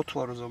kendini, bot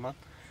var o zaman.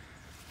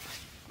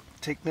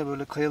 Tekne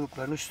böyle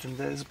kayalıkların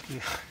üstünde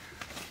zıplıyor.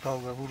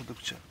 Dalga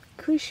vurdukça.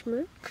 Kış mı?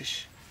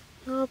 Kış.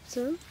 Ne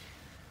yaptın?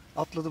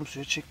 Atladım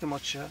suya, çektim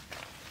açığa.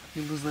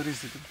 Yıldızları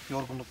izledim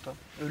yorgunluktan.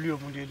 Ölüyor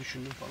mu diye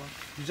düşündüm falan.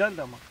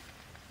 Güzeldi ama.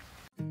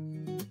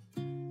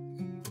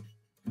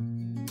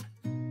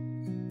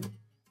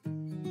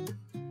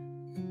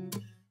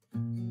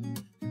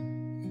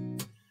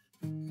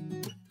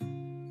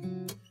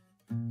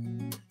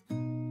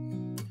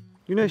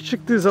 Güneş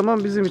çıktığı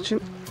zaman bizim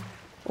için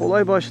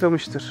olay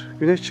başlamıştır.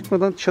 Güneş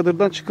çıkmadan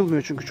çadırdan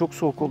çıkılmıyor çünkü çok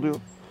soğuk oluyor.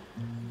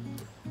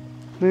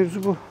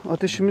 Mevzu bu.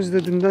 Ateşimiz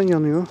de dünden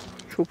yanıyor.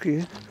 Çok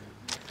iyi.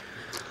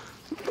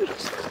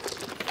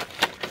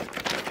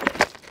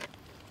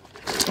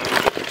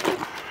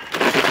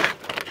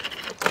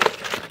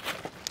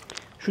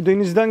 Şu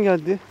denizden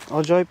geldi.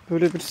 Acayip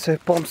böyle bir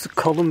sehpamsı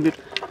kalın bir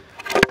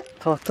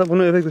tahta.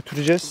 Bunu eve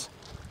götüreceğiz.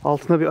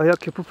 Altına bir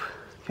ayak yapıp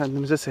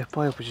kendimize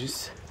sehpa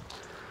yapacağız.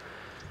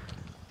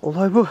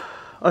 Olay bu.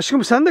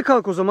 Aşkım sen de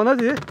kalk o zaman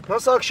hadi.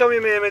 Nasıl akşam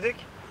yemeği yemedik?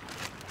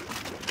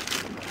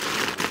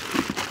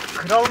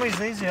 Kral mıyız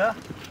neyiz ya?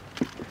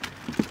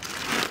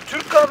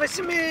 Türk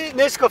kahvesi mi,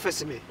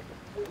 Nescafe'si mi?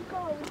 Türk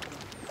kahvesi.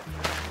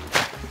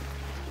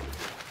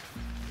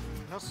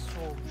 Nasıl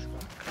soğumuş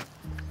be?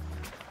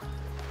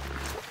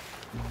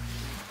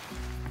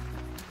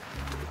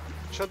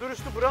 Çadır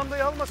üstü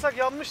brandayı almasak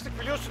yanmıştık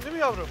biliyorsun değil mi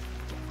yavrum?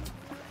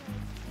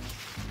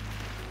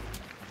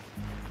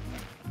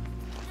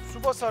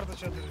 Su basardı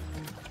çadırı.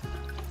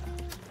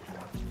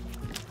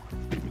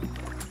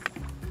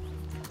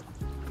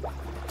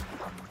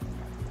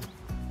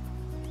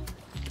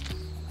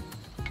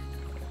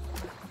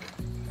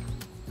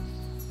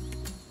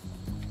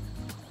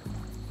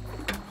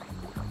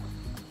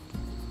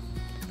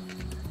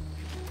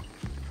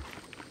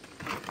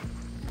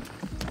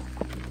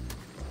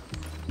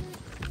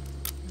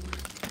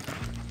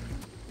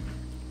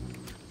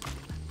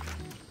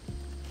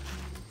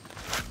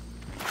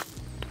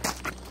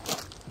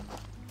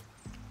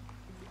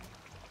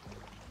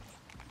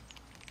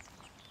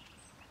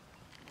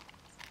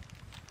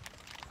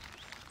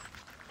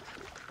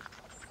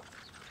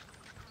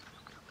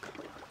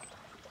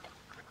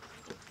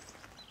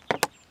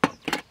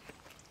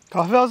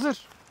 Kahve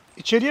hazır.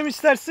 İçeriye mi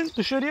istersin,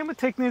 dışarıya mı,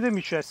 teknede mi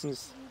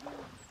içersiniz?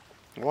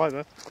 Vay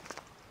be.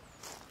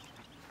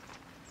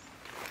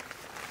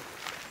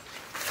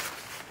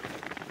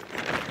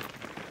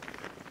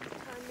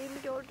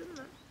 Terliğimi gördün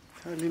mü?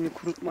 Terliğini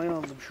kurutmaya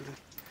aldım şuraya.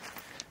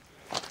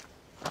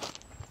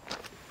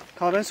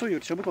 Kahven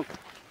soğuyor, çabuk ol.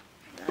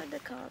 Nerede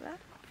kahve?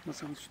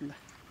 Masanın üstünde.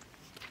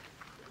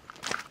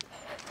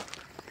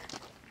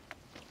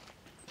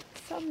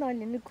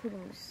 Sandalyeni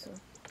kurmuşsun.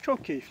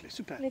 Çok keyifli,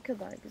 süper. Ne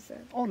kadar güzel.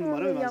 10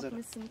 numara bir manzara.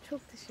 Yapmışsın.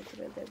 Çok teşekkür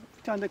ederim.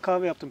 Bir tane de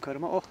kahve yaptım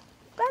karıma. Oh.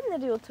 Ben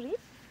nereye oturayım?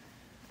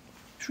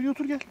 Şuraya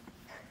otur gel.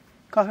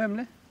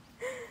 Kahvemle.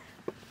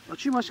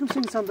 Açayım aşkım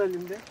senin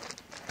sandalyende.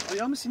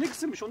 Ayağımı sinek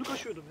ısırmış, onu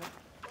kaşıyordum ya.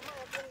 Ama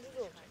ayaklarım düz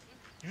olacak.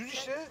 Yüz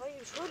işte.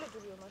 Hayır şöyle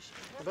duruyorsun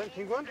aşkım. Ben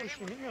penguen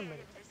duruşluyum, bilmiyorum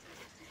beni.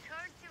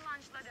 Kör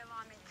kıvançla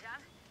devam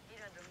edeceğim. Bir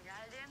adım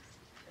geldim.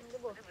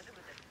 Şimdi bu. Bıdı bıdı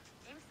bıdı.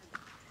 İyi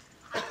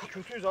misin?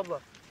 Kötüyüz abla.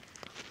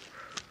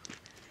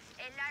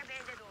 Eller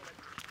belde de olabilir.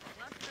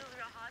 Nasıl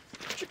rahat.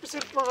 Küçük bir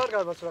sırıtma var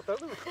galiba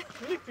suratlarda değil mi?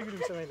 Minik bir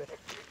gülümsemeyle.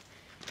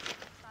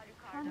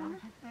 Yukarıda.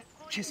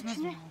 Kesmez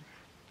mi?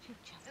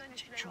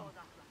 Dönüşlere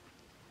odaklan.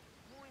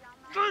 Bu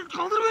uyanlar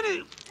Kaldır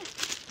beni.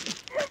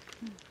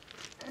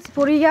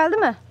 Spor iyi geldi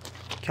mi?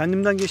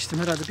 Kendimden geçtim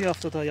herhalde. Bir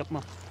hafta daha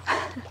yapmam.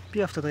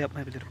 Bir hafta daha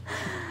yapmayabilirim.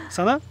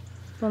 Sana?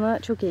 Bana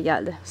çok iyi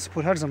geldi.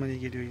 Spor her zaman iyi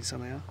geliyor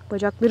insana ya.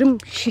 Bacaklarım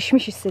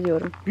şişmiş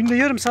hissediyorum. Günde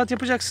yarım saat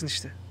yapacaksın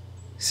işte.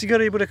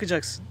 Sigarayı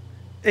bırakacaksın.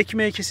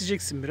 Ekmeği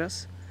keseceksin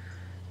biraz.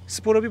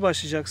 Spora bir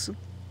başlayacaksın.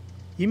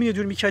 Yemin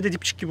ediyorum 2 ayda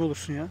dipçik gibi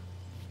olursun ya.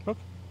 Bak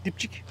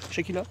dipçik.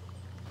 Şekil al.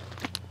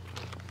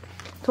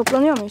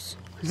 Toplanıyor muyuz?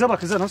 Kıza bak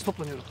kıza nasıl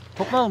toplanıyorum.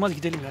 Toplanalım hadi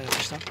gidelim ya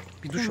yavaştan.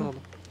 Bir duş alalım.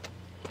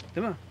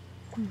 Değil mi?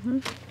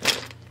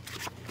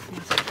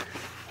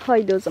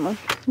 Haydi o zaman.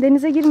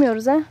 Denize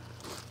girmiyoruz ha.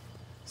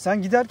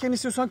 Sen giderken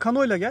istiyorsan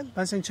kanoyla gel.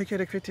 Ben seni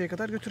çekerek Fethiye'ye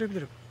kadar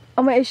götürebilirim.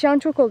 Ama eşyan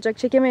çok olacak.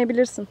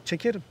 Çekemeyebilirsin.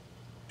 Çekerim.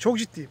 Çok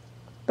ciddiyim.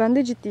 Ben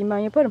de ciddiyim. Ben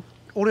yaparım.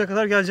 Oraya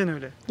kadar geleceksin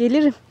öyle.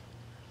 Gelirim.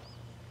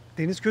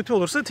 Deniz kötü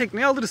olursa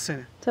tekneye alırız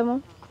seni.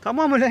 Tamam.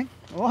 Tamam öyle.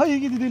 Vay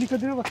gidi deli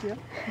Kadir'e bak ya.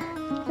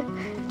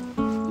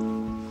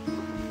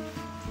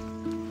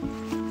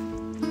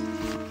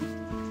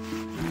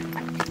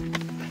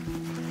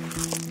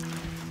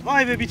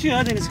 Vay be bitiyor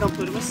ha deniz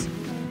kamplarımız.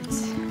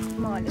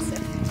 Maalesef.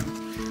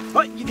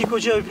 Vay gidi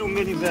koca ömrüm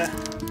benim be.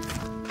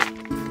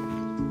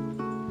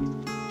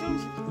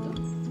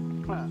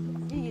 Ha.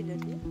 İyi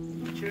gelir diye.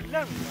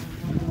 İçerdiler mi?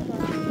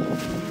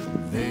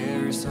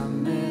 There's a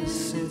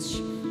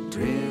message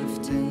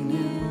drifting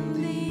in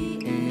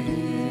the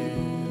air.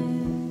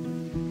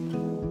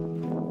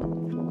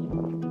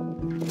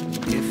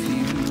 If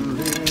you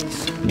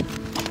listen,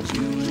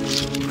 you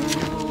will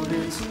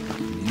notice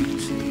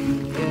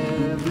music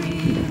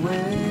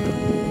everywhere.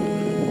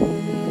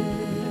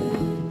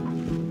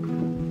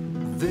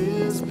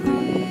 This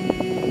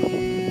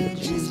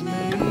bridge is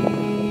made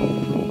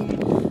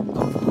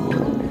of hope.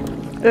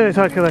 Evet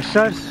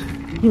arkadaşlar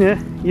yine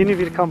yeni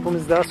bir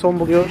kampımız daha son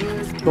buluyor.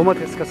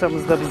 Domates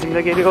kasamız da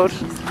bizimle geliyor.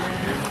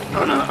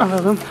 Onu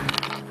alalım.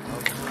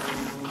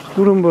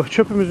 Durum bu.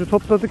 Çöpümüzü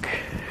topladık.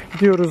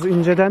 Gidiyoruz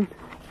inceden.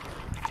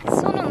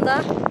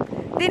 Sonunda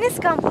deniz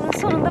kampının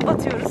sonunda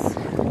batıyoruz.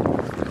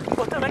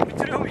 Batarak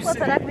bitiriyor muyuz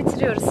Batarak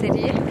bitiriyoruz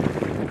seriyi.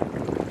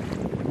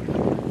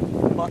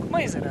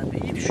 Batmayız herhalde.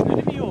 İyi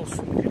düşünelim iyi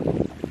olsun.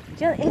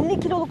 Can 50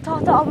 kiloluk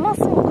tahta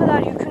almazsın bu kadar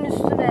yükün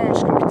üstüne.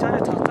 Aşkım bir tane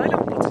tahtayla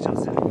mı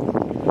batacağız yani?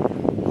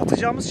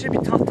 Batacağımız şey bir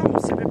tahta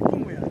mı? Sebep bu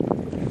mu yani?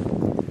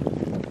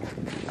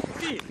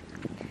 Değil.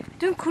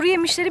 Dün kuru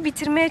yemişleri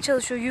bitirmeye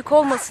çalışıyor yük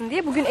olmasın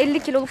diye. Bugün 50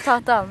 kiloluk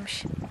tahta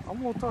almış.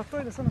 Ama o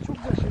tahtayla sana çok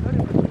güzel şeyler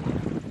yapıyor.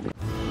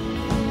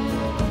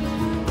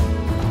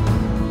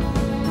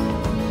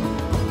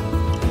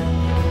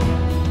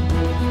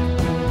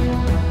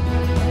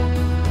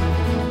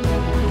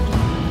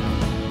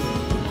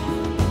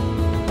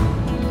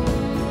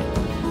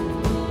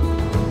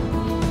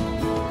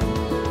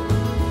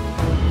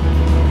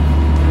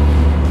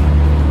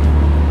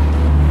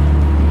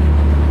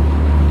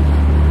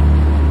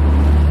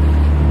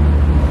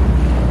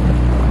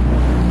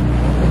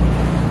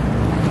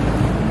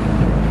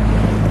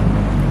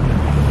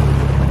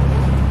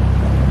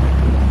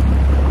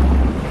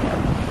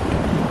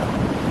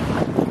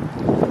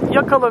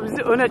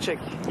 öne çek.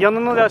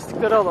 Yanına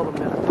lastikleri alalım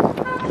ya.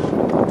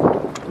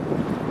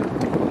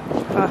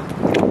 Heh.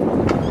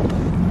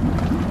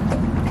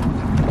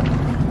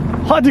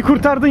 Hadi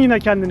kurtardın yine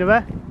kendini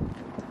be.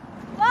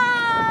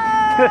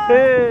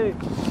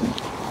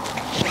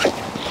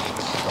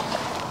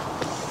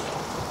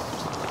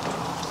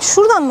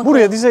 Şuradan mı?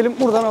 Buraya dizelim,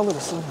 buradan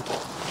alırız.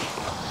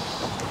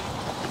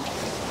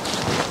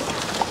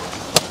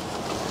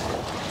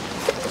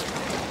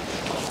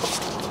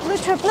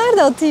 Burada çöp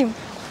nerede atayım?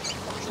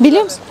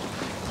 Biliyor musun?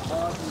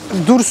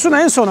 Dursun,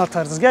 en son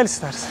atarız. Gel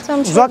istersen.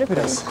 Tamam, uzak şöyle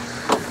biraz.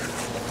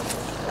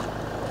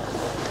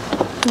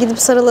 Gidip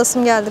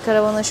sarılasım geldi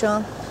karavana şu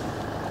an.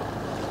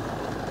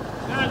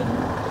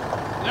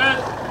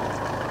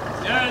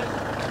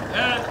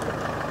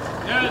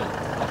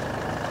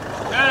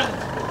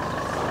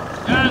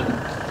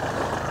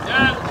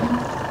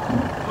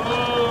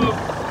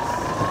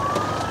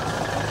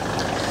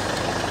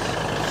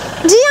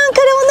 Cihan,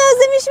 karavanı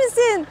özlemiş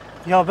misin?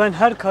 Ya ben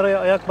her karaya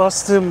ayak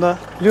bastığımda,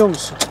 biliyor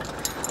musun?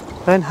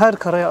 Ben her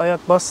karaya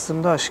ayak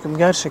bastığımda aşkım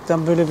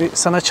gerçekten böyle bir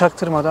sana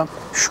çaktırmadan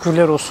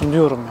şükürler olsun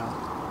diyorum ya.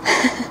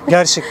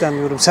 Gerçekten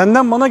diyorum.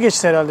 Senden bana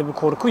geçti herhalde bir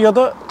korku ya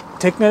da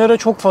teknelere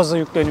çok fazla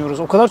yükleniyoruz.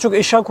 O kadar çok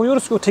eşya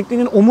koyuyoruz ki o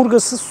teknenin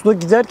omurgası suda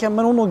giderken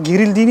ben onun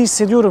gerildiğini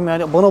hissediyorum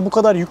yani. Bana bu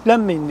kadar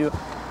yüklenmeyin diyor.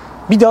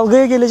 Bir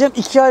dalgaya geleceğim,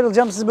 ikiye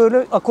ayrılacağım. Siz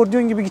böyle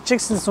akordeon gibi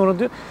gideceksiniz sonra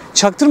diyor.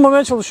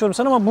 Çaktırmamaya çalışıyorum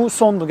sana ama bu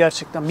sondu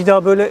gerçekten. Bir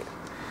daha böyle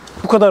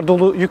bu kadar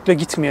dolu yükle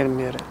gitmeyelim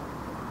bir yere.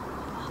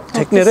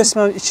 Tekne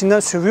resmen içinden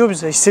sövüyor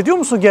bize. Hissediyor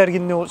musun o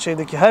gerginliği o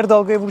şeydeki? Her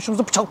dalgaya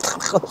vuruşumuzda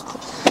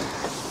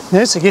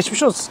neyse,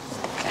 geçmiş olsun.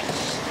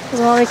 O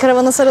zaman bir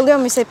karavana sarılıyor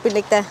muyuz hep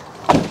birlikte?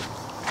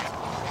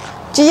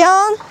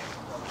 Cihan!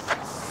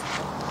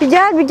 Bir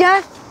gel, bir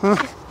gel.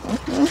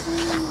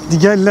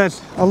 Digeller.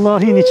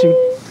 Allah'ın için.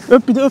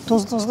 Öp, bir de öp,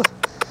 tozlu tozlu.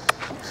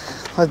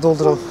 Hadi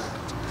dolduralım.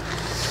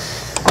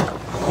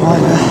 Vay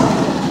be.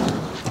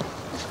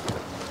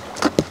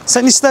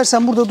 Sen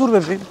istersen burada dur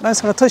bebeğim. Ben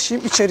sana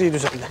taşıyayım, içeriği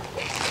düzenle.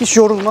 Hiç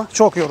yorulma.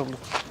 Çok yoruldum.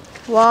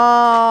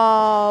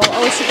 Wow,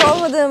 alışık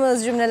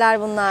olmadığımız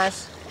cümleler bunlar.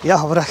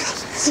 Ya bırak.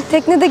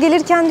 Teknede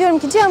gelirken diyorum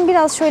ki Cihan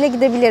biraz şöyle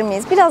gidebilir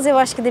miyiz? Biraz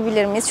yavaş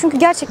gidebilir miyiz? Çünkü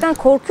gerçekten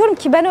korkuyorum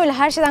ki ben öyle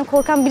her şeyden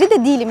korkan biri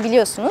de değilim,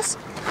 biliyorsunuz.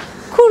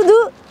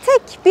 Kurduğu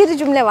tek bir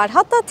cümle var.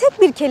 Hatta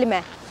tek bir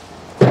kelime.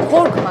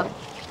 Korkma.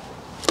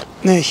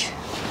 Ney?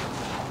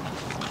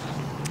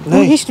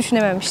 Bunu hiç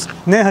düşünememiştim.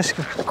 Ne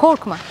aşkım?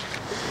 Korkma.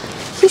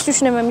 Hiç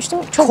düşünememiştim.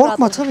 Çok Korkma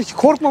rahatladım. tabii ki.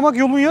 Korkmamak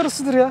yolun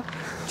yarısıdır ya.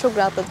 Çok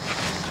rahatladım.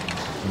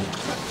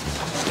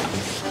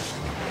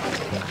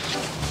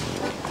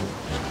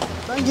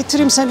 Ben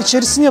getireyim, sen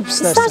içerisini yap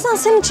istersen. İstersen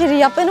sen içeriği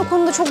yap. Ben o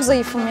konuda çok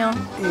zayıfım ya.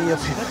 İyi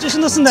yapayım. Kaç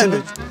yaşındasın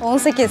derdin?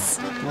 18.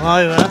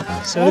 Vay be.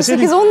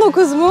 Söyleseydin.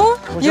 18-19 mu?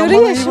 Hocam Yarı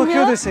bana iyi yaşım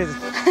bakıyor ya. deseydin.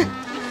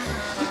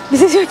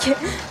 Bize diyor ki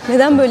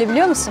neden böyle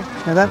biliyor musun?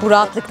 Neden? Bu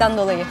rahatlıktan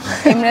dolayı.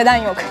 Emre'den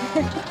yok.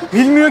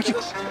 Bilmiyor ki.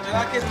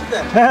 Merak etti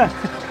de.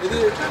 Dedi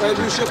ben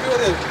bu iş yapıyor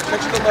ya.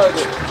 Kaçında vardı.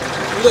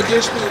 Bu da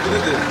genç mi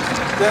dedi.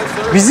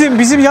 Ben sonra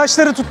Bizim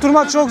yaşları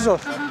tutturmak çok zor.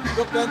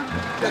 yok ben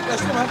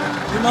yaklaştım ha.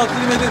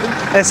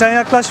 26-20 dedim. Sen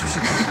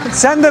yaklaşmışsın.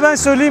 Sen de ben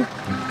söyleyeyim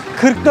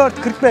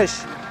 44-45.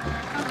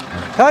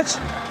 Kaç?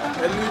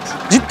 53.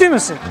 Ciddi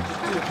misin?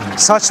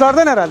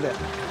 Saçlardan herhalde.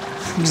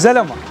 Güzel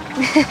ama.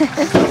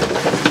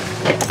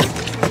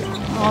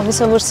 Abi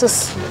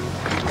sabırsız.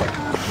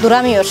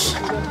 Duramıyor.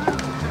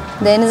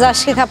 Deniz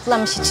aşkı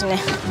kaplamış içini.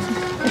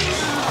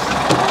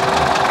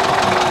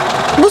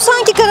 Bu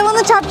sanki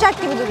karavana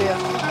çarpacak gibi duruyor.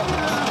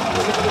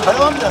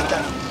 Karavan biraz der.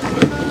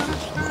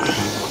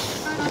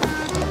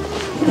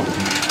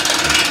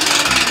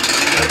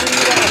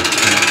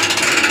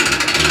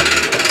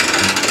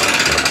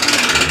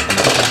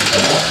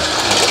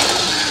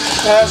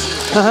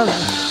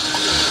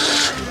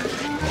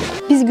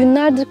 Biz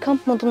günlerdir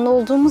kamp modunda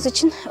olduğumuz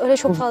için öyle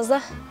çok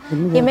fazla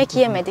yemek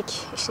yemedik.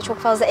 İşte çok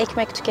fazla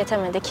ekmek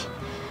tüketemedik.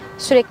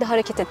 Sürekli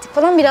hareket ettik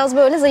falan. Biraz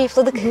böyle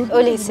zayıfladık.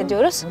 Öyle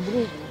hissediyoruz.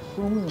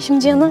 Şimdi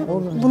Cihan'a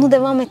bunu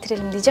devam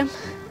ettirelim diyeceğim.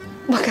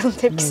 Bakalım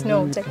tepkisi ne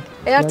olacak.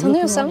 Eğer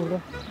tanıyorsam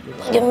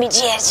bugün bir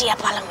ciğerci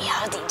yapalım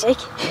ya diyecek.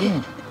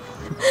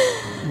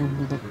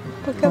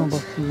 Bakalım.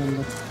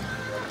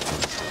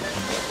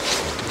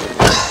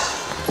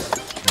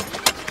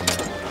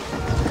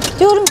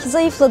 Diyorum ki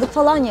zayıfladık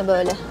falan ya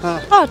böyle. Ha.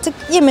 Artık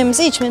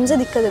yememize içmemize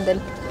dikkat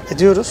edelim.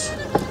 Ediyoruz.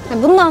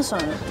 Yani bundan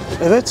sonra.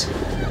 Evet.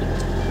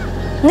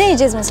 Ne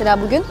yiyeceğiz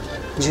mesela bugün?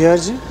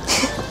 Ciğerci.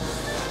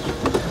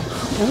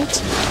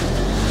 Evet.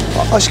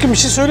 Aşkım bir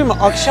şey söyleyeyim mi?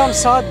 Akşam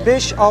saat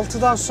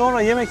 5-6'dan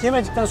sonra yemek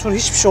yemedikten sonra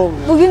hiçbir şey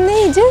olmuyor. Bugün ne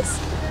yiyeceğiz?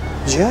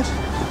 Ciğer.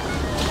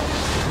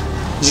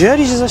 Ciğer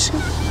yiyeceğiz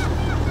aşkım.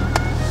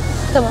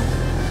 Tamam.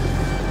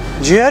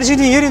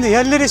 Ciğercinin yerinde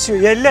yerler esiyor,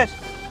 yerler.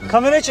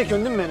 Kameraya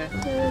çekiyorsun değil mi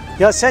beni? Evet.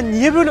 Ya sen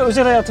niye böyle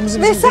özel hayatımızı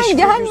Ve bizim sen deşifre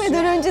ediyorsun?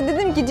 gelmeden önce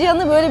dedim ki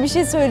Cihan'a böyle bir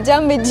şey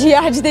söyleyeceğim ve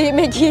ciğercide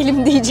yemek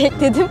yiyelim diyecek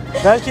dedim.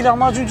 Belki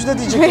lahmacuncu da Ve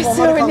diyecektim.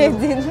 Onları kandırdım.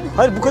 söyledin.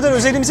 Hayır, bu kadar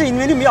özelimize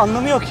inmenin bir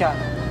anlamı yok yani.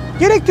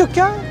 Gerek yok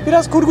ya.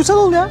 Biraz kurgusal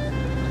ol ya.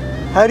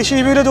 Her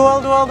şeyi böyle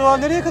doğal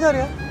nereye kadar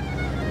ya?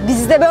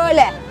 Biz de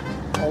böyle.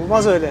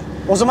 Olmaz öyle.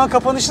 O zaman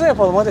kapanışı da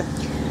yapalım hadi.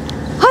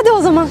 Hadi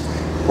o zaman.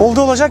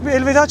 Oldu olacak bir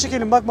elveda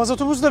çekelim. Bak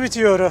mazotumuz da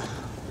bitiyor.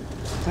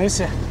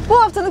 Neyse.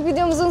 Bu haftalık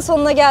videomuzun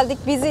sonuna geldik.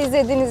 Bizi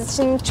izlediğiniz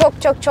için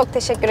çok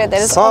teşekkür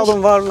ederiz. Sağ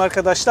olun, var olun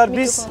arkadaşlar.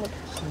 Biz Mikrofonu.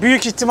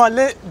 büyük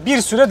ihtimalle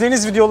bir süre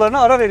deniz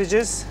videolarına ara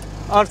vereceğiz.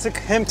 Artık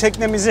hem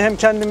teknemizi hem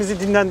kendimizi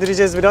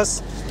dinlendireceğiz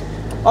biraz.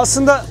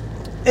 Aslında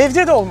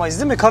evde de olmayız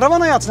değil mi?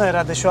 Karavan hayatına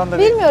herhalde şu anda.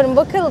 Bilmiyorum,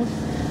 bakalım.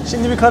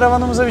 Şimdi bir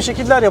karavanımıza bir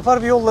şekiller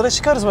yapar, bir yollara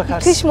çıkarız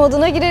bakarız. Kış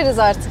moduna gireriz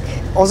artık.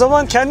 O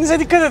zaman kendinize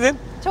dikkat edin.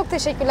 Çok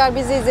teşekkürler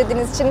bizi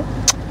izlediğiniz için.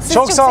 Sizi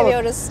Çok sağ olun.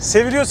 seviyoruz.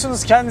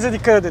 Seviliyorsunuz, kendinize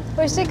dikkat edin.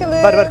 Hoşçakalın.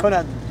 Berber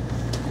Konen.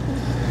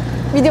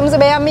 Videomuzu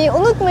beğenmeyi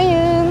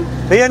unutmayın.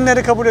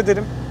 Beğenileri kabul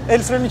ederim.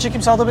 El freni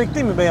çekim sağda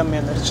bekleyeyim mi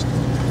beğenmeyenler için?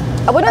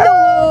 Abone de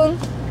olun.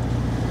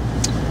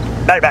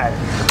 Berber.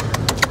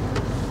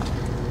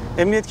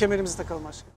 Emniyet kemerimizi takalım aşkım.